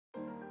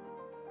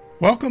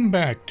Welcome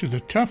back to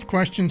the Tough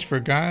Questions for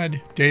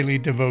God Daily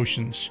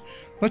Devotions.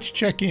 Let's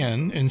check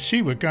in and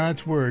see what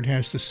God's Word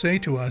has to say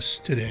to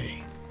us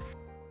today.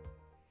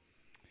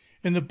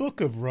 In the book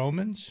of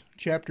Romans,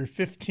 chapter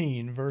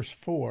 15, verse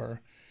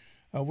 4,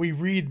 we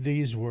read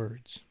these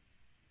words.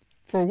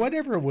 For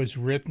whatever was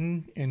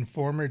written in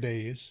former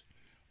days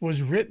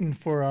was written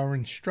for our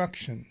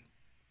instruction,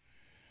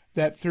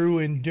 that through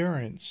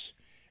endurance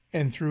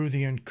and through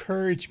the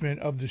encouragement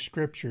of the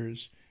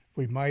Scriptures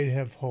we might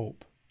have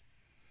hope.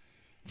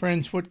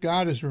 Friends, what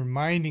God is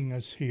reminding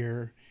us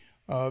here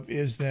of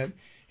is that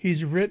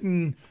He's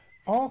written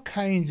all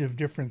kinds of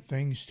different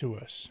things to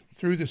us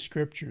through the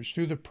Scriptures,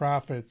 through the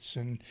prophets,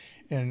 and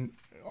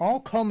all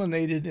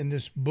culminated in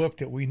this book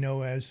that we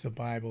know as the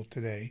Bible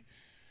today.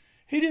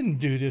 He didn't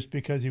do this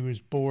because he was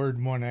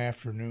bored one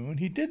afternoon.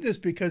 He did this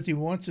because he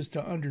wants us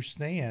to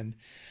understand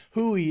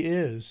who he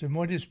is and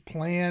what his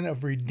plan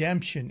of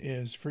redemption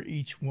is for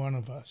each one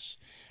of us,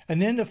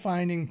 and then to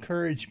find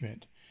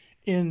encouragement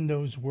in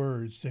those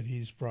words that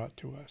he's brought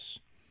to us.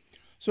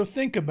 So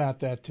think about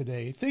that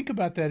today. Think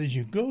about that as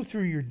you go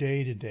through your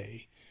day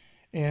today,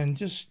 and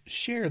just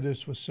share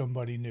this with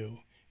somebody new,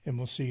 and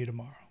we'll see you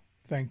tomorrow.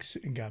 Thanks,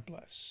 and God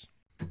bless.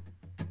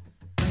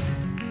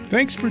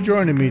 Thanks for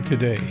joining me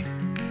today.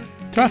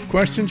 Tough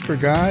Questions for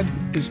God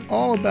is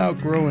all about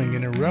growing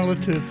in a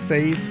relative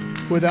faith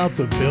without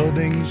the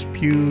buildings,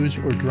 pews,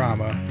 or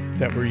drama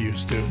that we're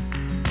used to.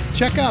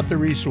 Check out the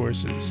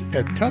resources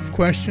at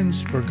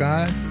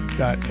toughquestionsforgod.org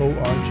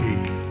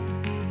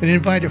and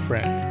invite a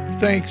friend.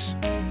 Thanks,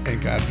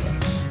 and God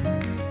bless.